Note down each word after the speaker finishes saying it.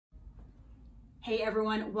Hey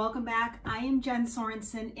everyone, welcome back. I am Jen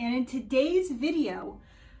Sorensen, and in today's video,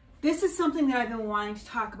 this is something that I've been wanting to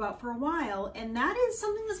talk about for a while, and that is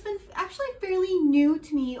something that's been actually fairly new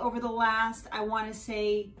to me over the last, I want to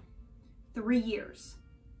say, 3 years,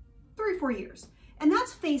 3 or 4 years, and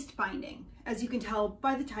that's face binding, as you can tell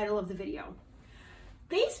by the title of the video.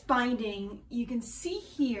 Face binding, you can see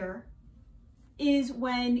here, is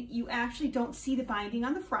when you actually don't see the binding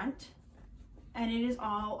on the front, and it is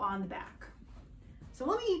all on the back. So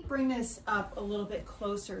let me bring this up a little bit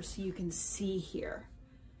closer so you can see here.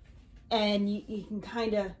 And you can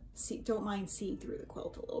kind of see, don't mind seeing through the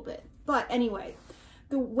quilt a little bit. But anyway,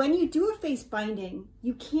 when you do a face binding,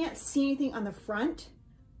 you can't see anything on the front.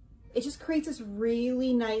 It just creates this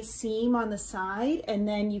really nice seam on the side, and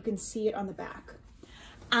then you can see it on the back.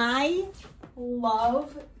 I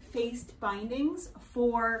love faced bindings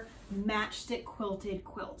for matchstick quilted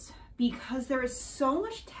quilts because there is so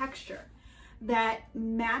much texture that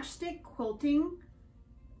matchstick quilting,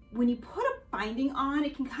 when you put a binding on,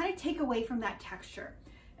 it can kind of take away from that texture.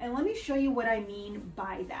 And let me show you what I mean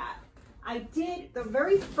by that. I did the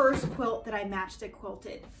very first quilt that I matchstick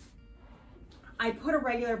quilted. I put a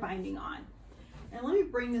regular binding on. And let me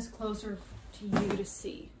bring this closer to you to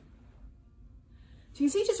see. So you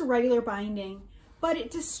see just a regular binding, but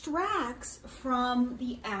it distracts from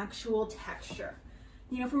the actual texture.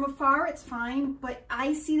 You know, from afar it's fine, but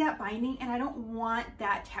I see that binding and I don't want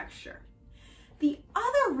that texture. The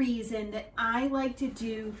other reason that I like to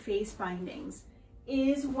do face bindings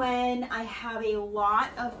is when I have a lot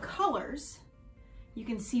of colors. You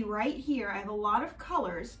can see right here, I have a lot of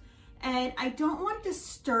colors and I don't want to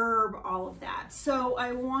disturb all of that. So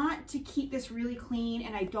I want to keep this really clean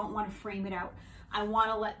and I don't want to frame it out. I want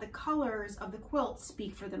to let the colors of the quilt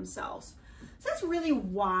speak for themselves. So that's really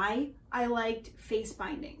why I liked face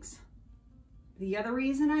bindings. The other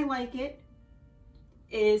reason I like it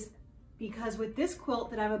is because with this quilt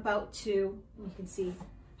that I'm about to, you can see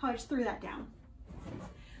how I just threw that down.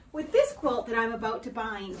 With this quilt that I'm about to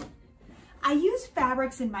bind, I use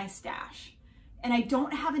fabrics in my stash and I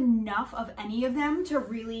don't have enough of any of them to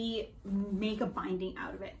really make a binding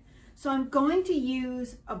out of it. So I'm going to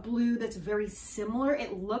use a blue that's very similar.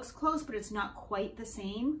 It looks close, but it's not quite the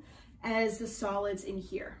same as the solids in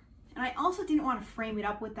here. And I also didn't want to frame it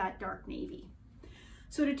up with that dark navy.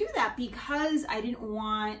 So to do that, because I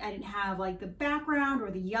didn't have like the background or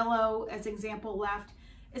the yellow as example left,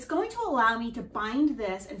 it's going to allow me to bind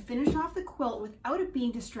this and finish off the quilt without it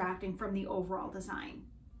being distracting from the overall design.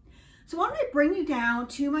 So why don't I bring you down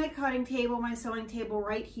to my cutting table, my sewing table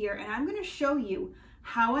right here, and I'm going to show you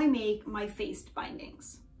how I make my faced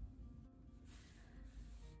bindings.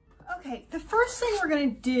 Okay, the first thing we're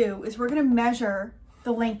going to do is we're going to measure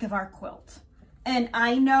the length of our quilt. And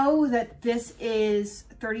I know that this is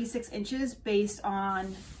 36 inches based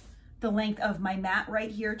on the length of my mat right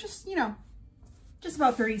here, just, you know, just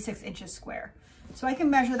about 36 inches square. So I can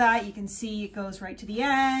measure that. You can see it goes right to the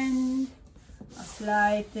end. I'll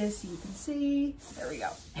slide this so you can see. There we go.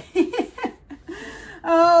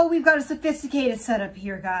 Oh, we've got a sophisticated setup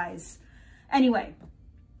here, guys. Anyway,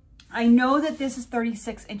 I know that this is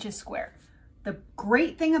 36 inches square. The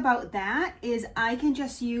great thing about that is I can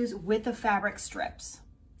just use with the fabric strips.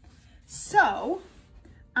 So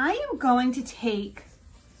I am going to take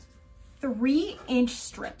 3-inch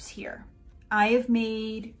strips here. I have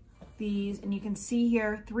made these, and you can see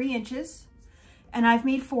here 3 inches, and I've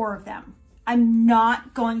made 4 of them. I'm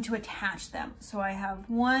not going to attach them. So I have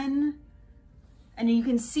 1, and you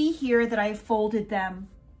can see here that I folded them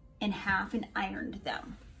in half and ironed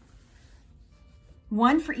them.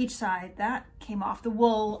 1 for each side. That came off the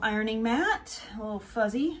wool ironing mat, a little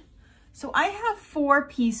fuzzy. So I have 4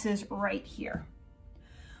 pieces right here.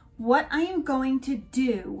 What I am going to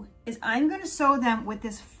do is I'm going to sew them with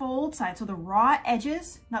this fold side. So the raw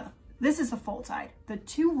edges, this is the fold side, the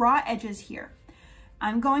 2 raw edges here.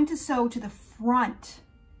 I'm going to sew to the front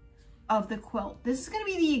of the quilt. This is going to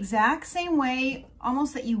be the exact same way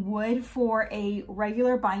almost that you would for a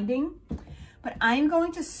regular binding, but I'm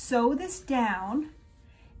going to sew this down.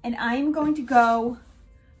 And I'm going to go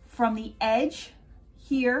from the edge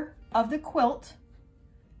here of the quilt,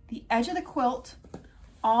 the edge of the quilt,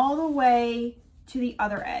 all the way to the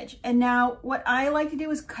other edge. And now what I like to do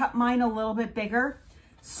is cut mine a little bit bigger,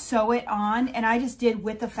 sew it on, and I just did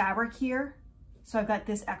with the fabric here. So I've got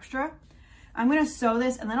this extra. I'm going to sew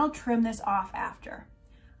this and then I'll trim this off after.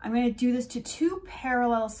 I'm going to do this to 2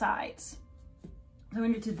 parallel sides. So I'm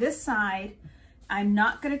going to do to this side. I'm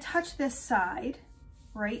not going to touch this side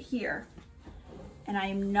right here, and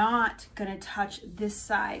I'm not going to touch this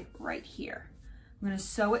side right here. I'm going to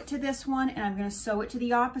sew it to this one and I'm going to sew it to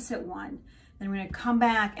the opposite one Then I'm going to come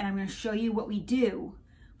back and I'm going to show you what we do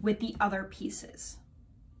with the other pieces.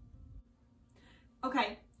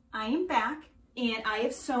 Okay, I am back and I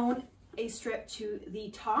have sewn a strip to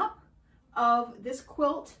the top of this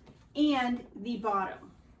quilt and the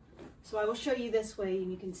bottom. So I will show you this way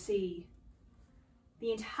and you can see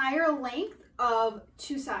the entire length of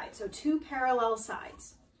two sides, so two parallel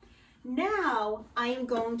sides. Now I am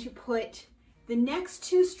going to put the next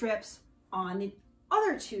two strips on the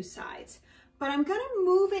other two sides, but I'm going to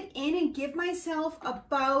move it in and give myself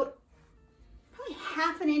about probably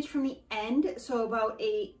 ½ inch from the end, so about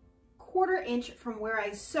a ¼ inch from where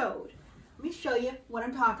I sewed. Let me show you what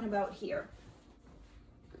I'm talking about here.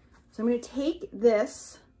 So I'm going to take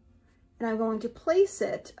this and I'm going to place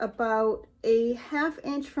it about a ½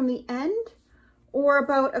 inch from the end or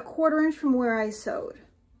about a ¼ inch from where I sewed.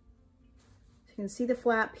 So you can see the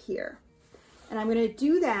flap here. And I'm going to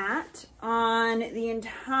do that on the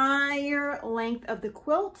entire length of the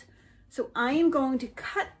quilt. So I am going to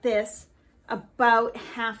cut this about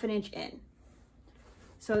 ½ inch in.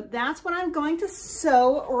 So that's what I'm going to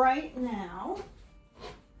sew right now.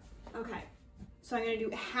 Okay, so I'm going to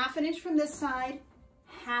do ½ inch from this side,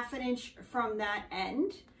 ½ inch from that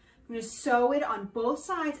end. I'm going to sew it on both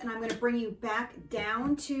sides and I'm going to bring you back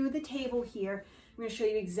down to the table here. I'm going to show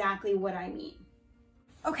you exactly what I mean.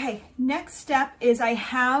 Okay, next step is I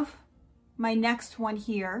have my next one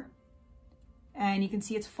here and you can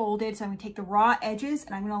see it's folded. So I'm going to take the raw edges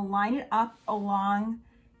and I'm going to line it up along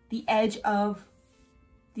the edge of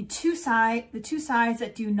the two sides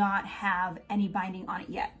that do not have any binding on it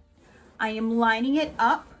yet. I am lining it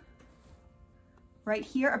up right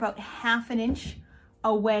here about ½ inch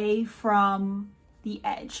away from the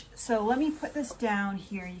edge. So let me put this down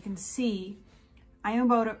here. You can see I am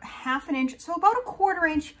about ½ inch, so about a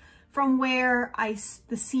 ¼ inch from where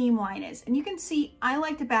the seam line is. And you can see I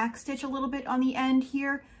like to back stitch a little bit on the end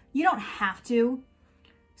here. You don't have to.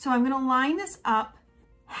 So I'm going to line this up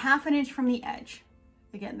 ½ inch from the edge.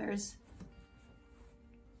 Again, there's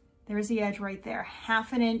the edge right there,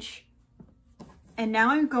 ½ inch. And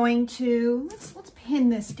now I'm going to, let's pin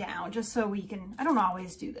this down just so we can, I don't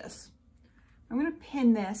always do this. I'm going to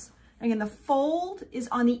pin this. Again, the fold is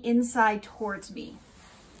on the inside towards me.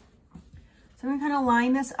 So I'm going to kind of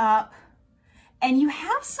line this up. And you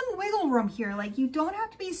have some wiggle room here. Like you don't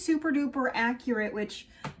have to be super duper accurate, which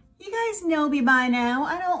you guys know me by now.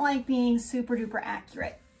 I don't like being super duper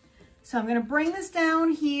accurate. So I'm going to bring this down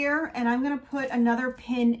here and I'm going to put another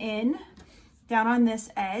pin in down on this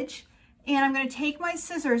edge. And I'm going to take my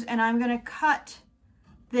scissors and I'm going to cut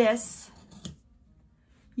this,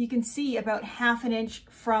 you can see about ½ inch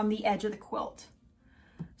from the edge of the quilt.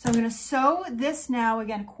 So I'm going to sew this now,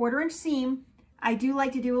 again, ¼ inch seam. I do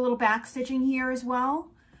like to do a little back stitching here as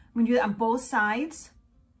well. I'm going to do that on both sides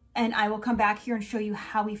and I will come back here and show you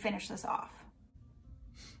how we finish this off.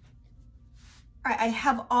 All right, I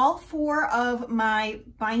have all 4 of my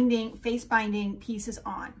face binding pieces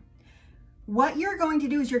on. What you're going to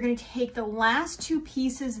do is you're going to take the last 2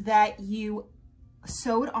 pieces that you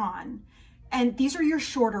sewed on, and these are your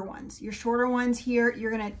shorter ones. Your shorter ones here, you're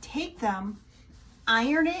going to take them,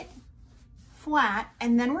 iron it flat,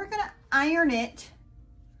 and then we're going to iron it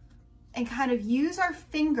and kind of use our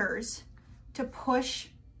fingers to push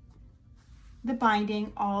the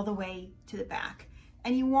binding all the way to the back.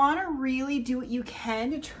 And you want to really do what you can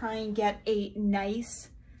to try and get a nice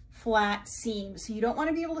flat seam. So you don't want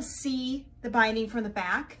to be able to see the binding from the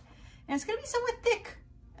back. And it's going to be somewhat thick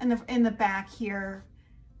in the back here,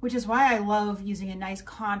 which is why I love using a nice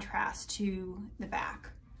contrast to the back.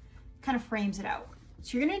 Kind of frames it out.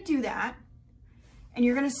 So you're going to do that. And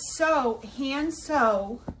you're going to sew, hand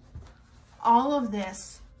sew all of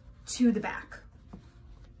this to the back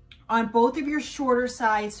on both of your shorter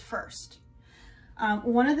sides first.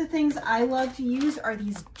 One of the things I love to use are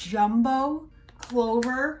these jumbo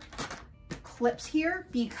clover clips here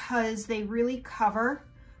because they really cover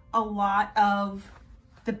a lot of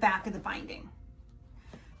the back of the binding.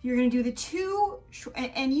 You're going to do the 2,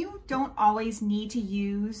 and you don't always need to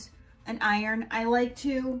use an iron. I like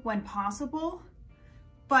to when possible,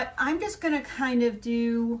 but I'm just going to kind of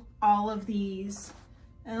do all of these.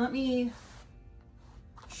 And let me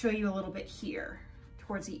show you a little bit here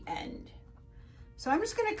towards the end. So I'm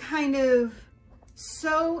just going to kind of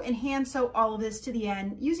sew and hand sew all of this to the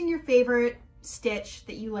end using your favorite stitch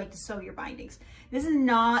that you like to sew your bindings. This is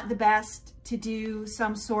not the best to do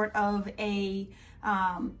some sort of a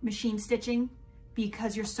machine stitching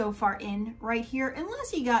because you're so far in right here,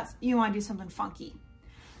 unless you want to do something funky.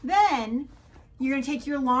 Then you're going to take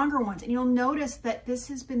your longer ones and you'll notice that this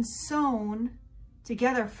has been sewn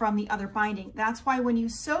together from the other binding. That's why when you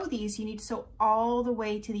sew these, you need to sew all the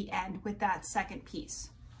way to the end with that second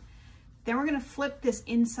piece. Then we're gonna flip this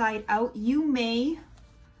inside out. You may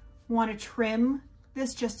wanna trim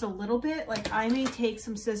this just a little bit. Like I may take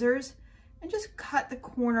some scissors and just cut the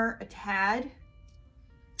corner a tad,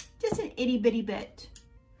 just an itty bitty bit,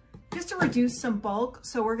 just to reduce some bulk.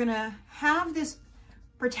 So we're gonna have this,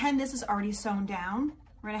 pretend this is already sewn down.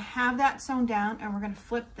 We're gonna have that sewn down and we're gonna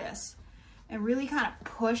flip this and really kind of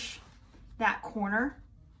push that corner.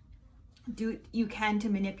 Do you can to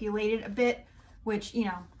manipulate it a bit, which, you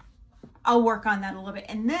know, I'll work on that a little bit.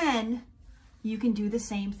 And then you can do the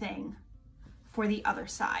same thing for the other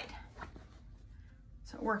side.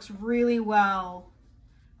 So it works really well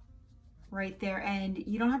right there. And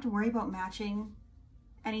you don't have to worry about matching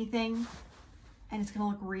anything. And it's gonna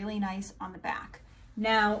look really nice on the back.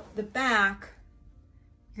 Now the back,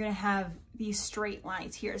 you're gonna have these straight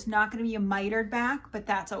lines here. It's not gonna be a mitered back, but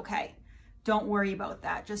that's okay. Don't worry about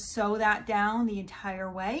that. Just sew that down the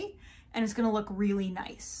entire way and it's gonna look really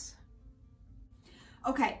nice.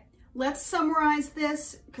 Okay, let's summarize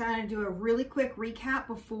this, kind of do a really quick recap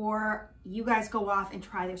before you guys go off and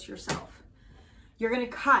try this yourself. You're gonna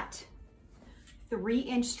cut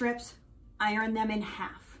 3-inch strips, iron them in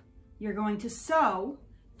half. You're going to sew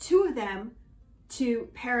 2 of them to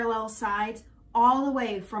parallel sides all the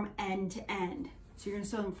way from end to end. So you're gonna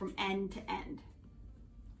sew them from end to end,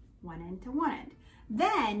 one end to one end.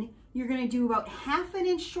 Then you're gonna do about 1/2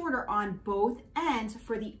 inch shorter on both ends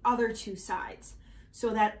for the other 2 sides.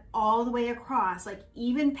 So that all the way across, like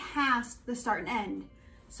even past the start and end.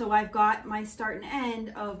 So I've got my start and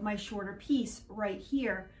end of my shorter piece right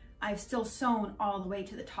here. I've still sewn all the way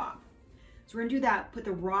to the top. So we're gonna do that, put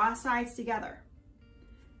the raw sides together.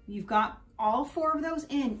 You've got all 4 of those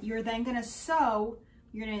in. You're then gonna sew,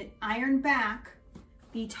 you're gonna iron back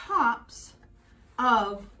the tops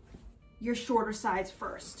of your shorter sides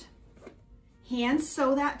first. Hand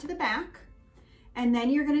sew that to the back, and then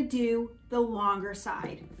you're gonna do the longer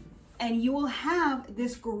side. And you will have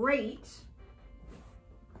this great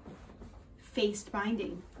faced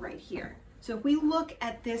binding right here. So if we look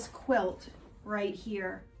at this quilt right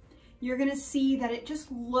here, you're gonna see that it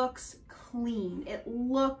just looks clean. It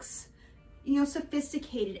looks, you know,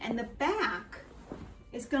 sophisticated. And the back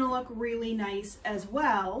is gonna look really nice as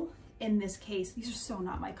well in this case. These are so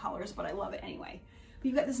not my colors, but I love it anyway. But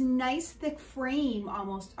you've got this nice thick frame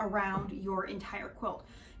almost around your entire quilt.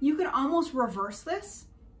 You could almost reverse this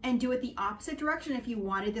and do it the opposite direction if you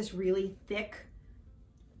wanted this really thick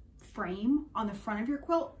frame on the front of your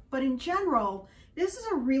quilt. But in general, this is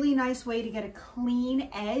a really nice way to get a clean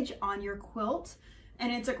edge on your quilt.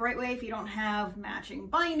 And it's a great way if you don't have matching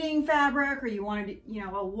binding fabric or you wanted, you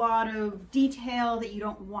know, a lot of detail that you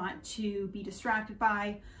don't want to be distracted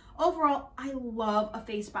by. Overall, I love a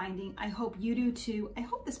face binding. I hope you do too. I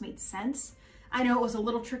hope this made sense. I know it was a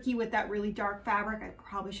little tricky with that really dark fabric. I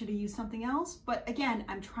probably should have used something else, but again,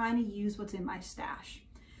 I'm trying to use what's in my stash.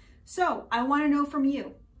 So I want to know from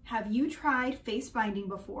you, have you tried face binding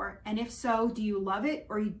before? And if so, do you love it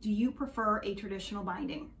or do you prefer a traditional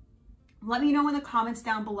binding? Let me know in the comments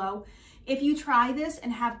down below. If you try this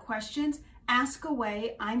and have questions, ask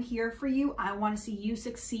away. I'm here for you. I want to see you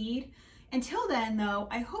succeed. Until then though,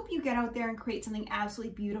 I hope you get out there and create something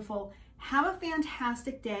absolutely beautiful. Have a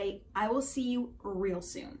fantastic day. I will see you real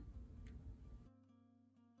soon.